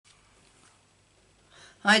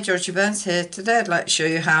Hi, Georgie Burns here. Today I'd like to show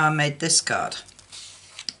you how I made this card.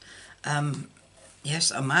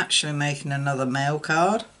 Yes, I'm actually making another mail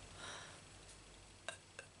card.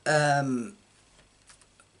 Quite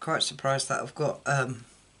surprised that I've got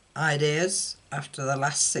ideas after the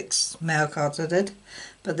last 6 mail cards I did.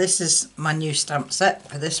 But this is my new stamp set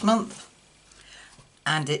for this month.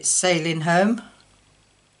 And it's Sailing Home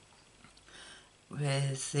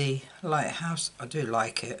with the lighthouse. I do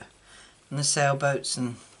like it. And the sailboats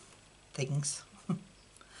and things.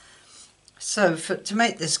 So to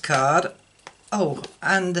make this card,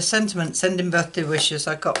 and the sentiment, sending birthday wishes,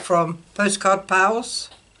 I got from Postcard Pals,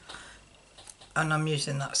 and I'm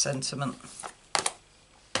using that sentiment.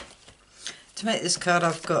 To make this card,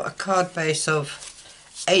 I've got a card base of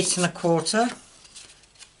 8 1/4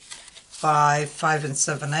 by 5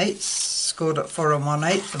 7/8, scored at 4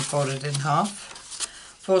 1/8 and folded in half.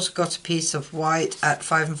 I've also got a piece of white at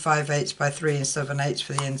 5 5/8 by 3 7/8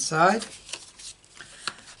 for the inside.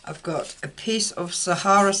 I've got a piece of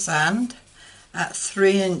Sahara sand at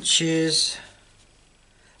 3 inches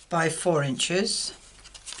by 4 inches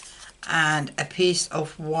and a piece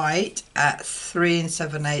of white at 3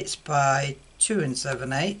 7/8 by 2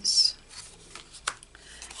 7/8,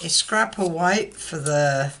 a scrap of white for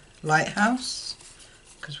the lighthouse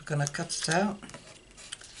because we're going to cut it out,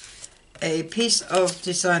 a piece of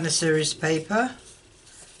designer series paper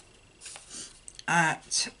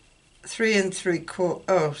at 3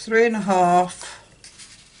 1/2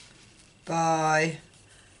 by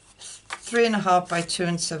 3 1/2 by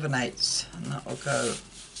 2 7/8, and that will go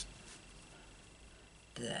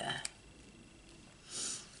there.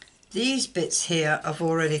 These bits here I've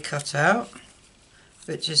already cut out,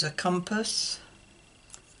 which is a compass,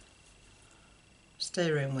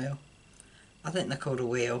 steering wheel, I think they're called a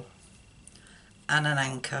wheel, and an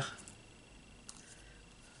anchor.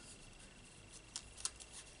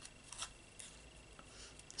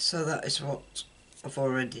 So that is what I've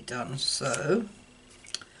already done. So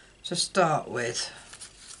to start with,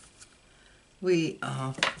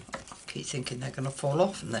 I keep thinking they're going to fall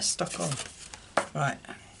off and they're stuck on. Right,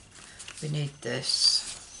 we need this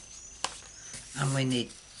and we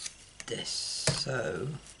need this. So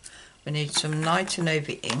we need some Night and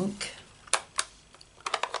Navy ink,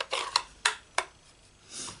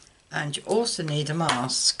 and you also need a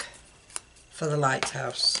mask for the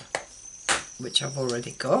lighthouse, which I've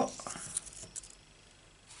already got.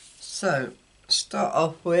 So start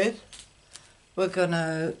off with, we're going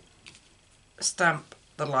to stamp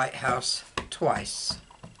the lighthouse twice.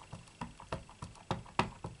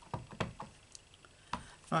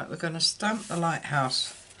 Right, we're going to stamp the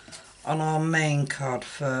lighthouse on our main card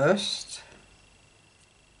first,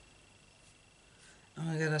 and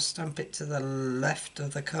we're going to stamp it to the left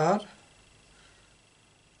of the card,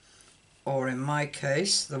 or in my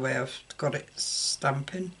case the way I've got it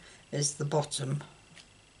stamping is the bottom,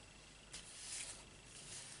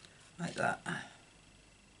 like that.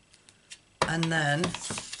 And then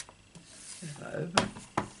move that over.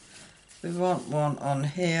 We want one on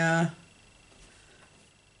here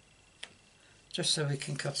just so we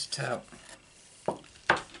can cut it out,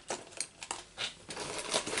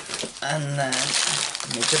 and then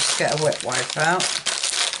let me just get a wet wipe out.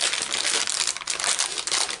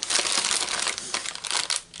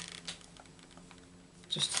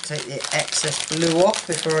 Just to take the excess glue off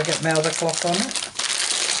before I get my other cloth on it.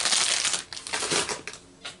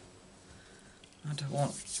 I don't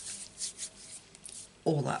want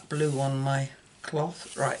all that blue on my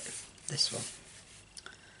cloth. Right, this one.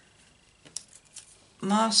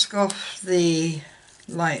 Mask off the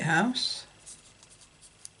lighthouse.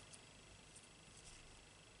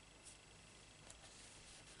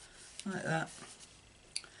 Like that.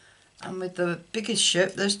 And with the biggest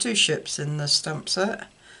ship, there's 2 ships in the stamp set,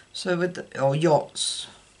 so with or yachts,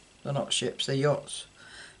 they're not ships, they're yachts.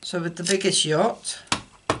 So with the biggest yacht,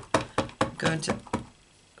 I'm going to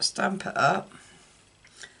stamp it up,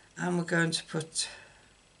 and we're going to put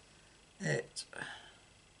it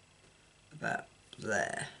about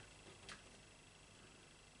there.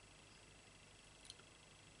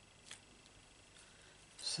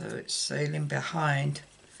 So it's sailing behind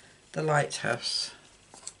the lighthouse.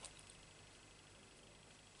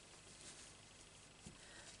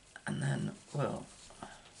 And then we'll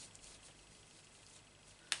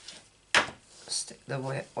stick the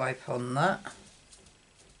wet wipe on that.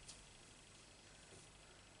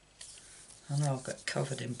 I know I'll get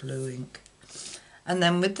covered in blue ink. And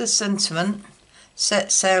then with the sentiment,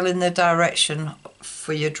 set sail in the direction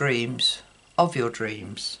for your dreams, of your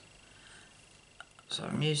dreams. So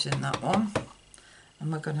I'm using that one,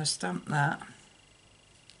 and we're going to stamp that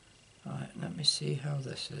right let me see how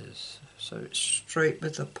this is. So it's straight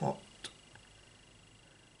with the pot.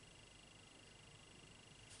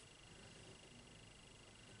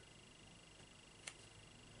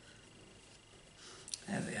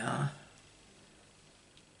 There we are.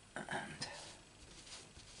 And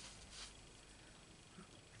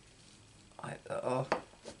wipe that off.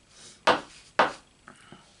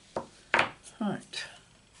 Right.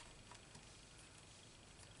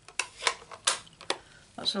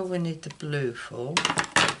 That's all we need the blue for.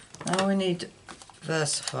 Now we need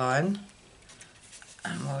VersaFine,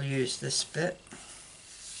 and we'll use this bit.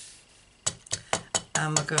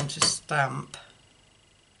 And we're going to stamp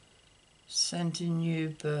 "Sending you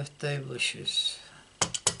birthday wishes."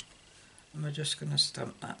 And we're just going to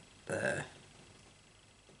stamp that there.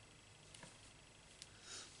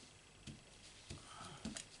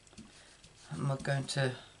 And we're going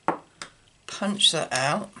to punch that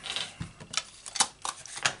out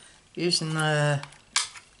using the,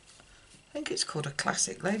 I think it's called a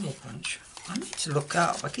classic label punch. I need to look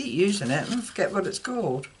up, I keep using it and I forget what it's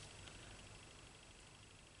called.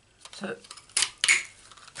 So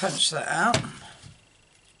punch that out.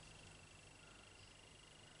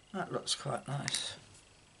 That looks quite nice.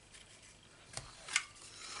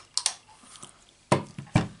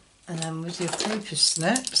 And then with your paper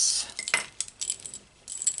snips,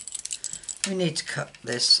 we need to cut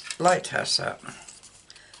this lighthouse out,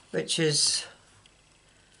 which is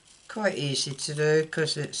quite easy to do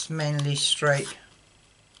because it's mainly straight,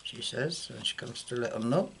 she says, when she comes to a little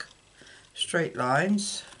nook. Straight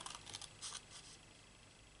lines.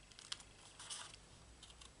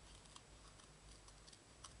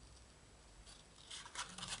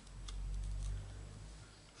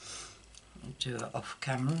 I'll do it off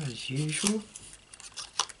camera as usual.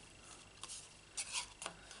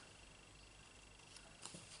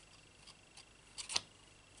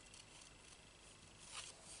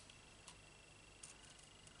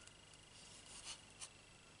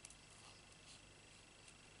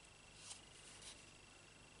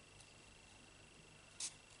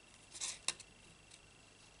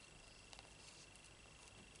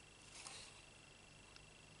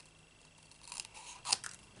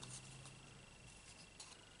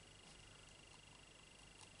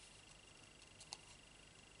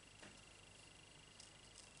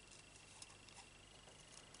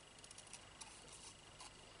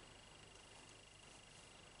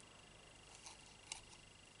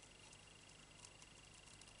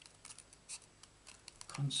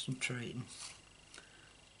 Concentrating.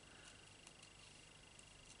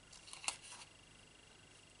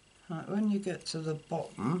 Right, when you get to the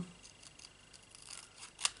bottom,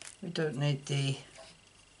 we don't need the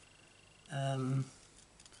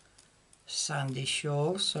sandy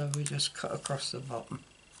shore, so we just cut across the bottom,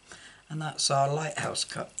 and that's our lighthouse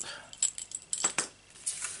cut.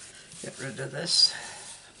 Get rid of this.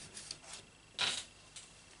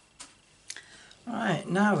 Right,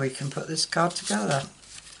 now we can put this card together.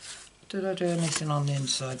 Did I do anything on the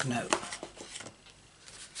inside? No.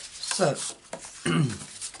 So,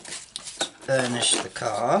 burnish the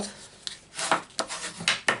card.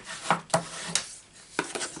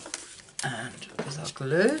 And with our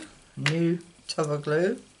glue, new tub of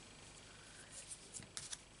glue,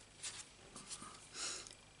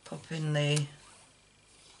 pop in the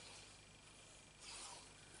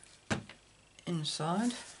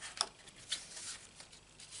inside.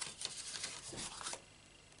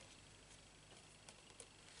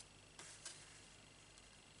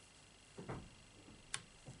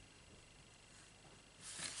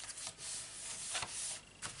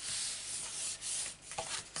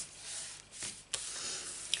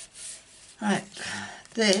 Right,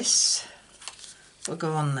 this will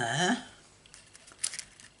go on there,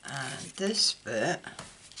 and this bit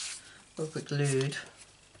will be glued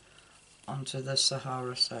onto the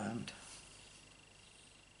Sahara sand.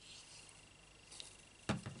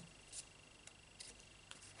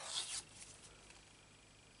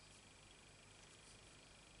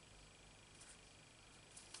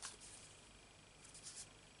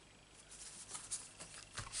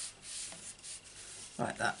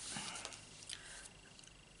 Like that.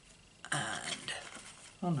 And,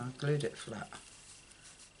 oh no, I glued it flat.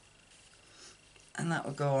 And that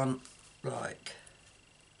will go on like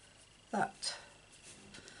that.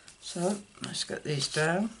 So, let's get these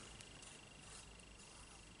down.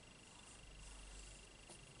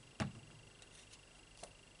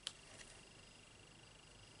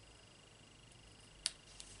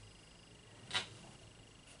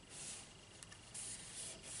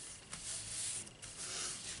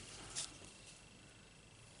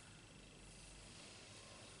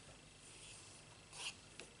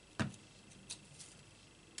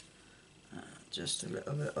 just a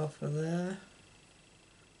little bit off of there.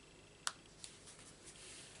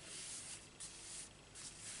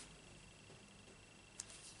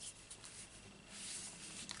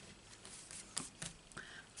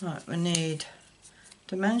 Right, we need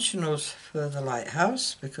dimensionals for the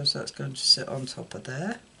lighthouse because that's going to sit on top of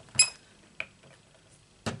there.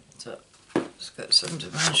 So let's get some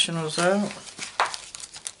dimensionals out.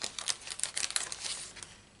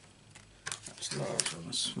 That's large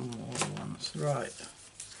ones, small ones, right.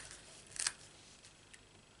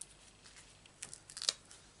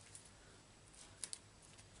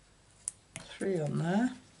 Three on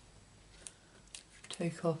there.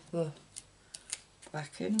 Take off the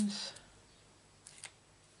backings.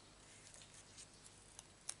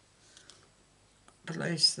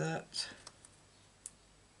 Place that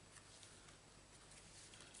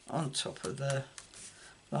on top of the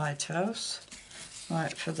lighthouse.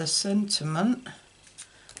 Right, for the sentiment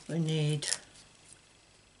we need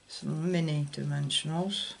some mini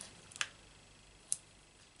dimensionals.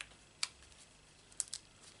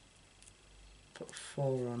 Put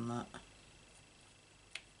 4 on that.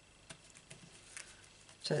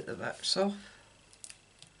 Take the backs off.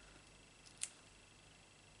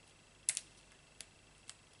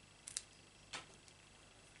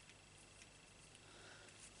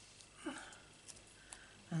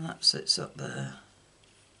 And that sits up there.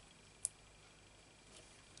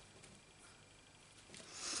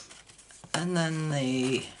 And then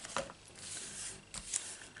the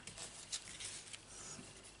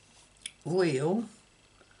wheel,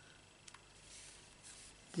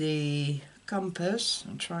 the compass,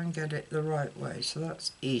 and try and get it the right way. So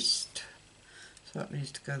that's east. So that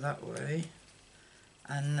needs to go that way.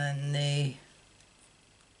 And then the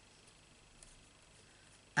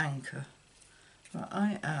anchor. Well,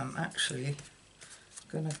 I am actually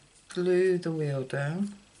going to glue the wheel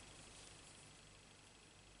down.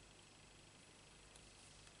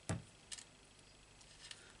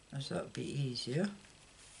 As that would be easier.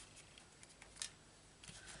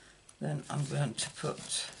 Then I'm going to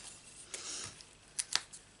put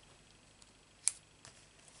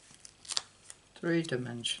three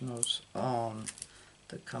dimensionals on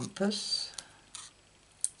the compass.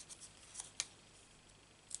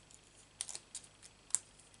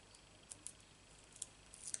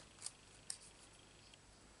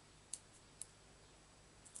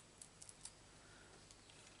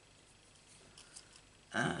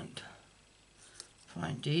 And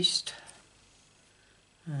find east,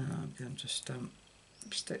 and I'm going to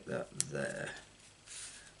stick that there.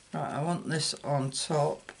 Right, I want this on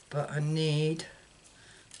top, but I need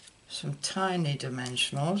some tiny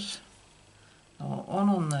dimensionals. I want one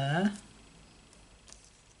on there,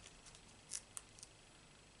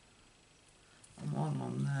 and one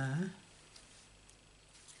on there,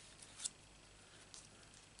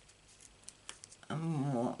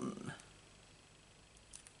 and one.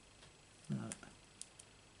 No.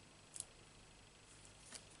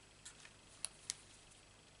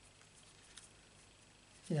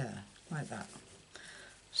 Yeah, like that.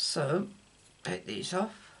 So, take these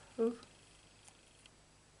off. Ooh.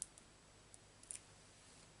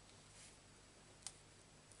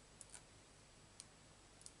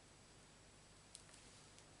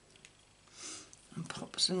 And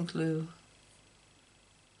pop some glue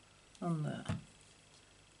on there.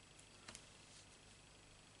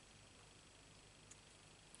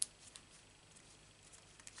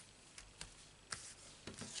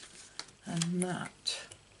 And that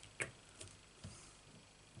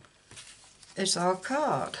is our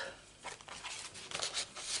card.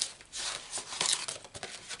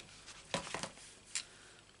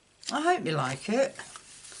 I hope you like it.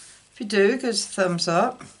 If you do, give us a thumbs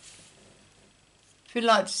up. If you'd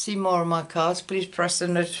like to see more of my cards, please press the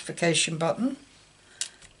notification button.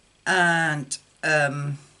 And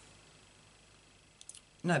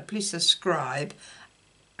please subscribe.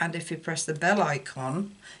 And if you press the bell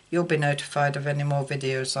icon, you'll be notified of any more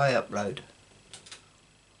videos I upload.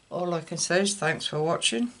 All I can say is thanks for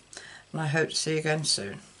watching, and I hope to see you again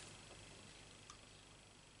soon.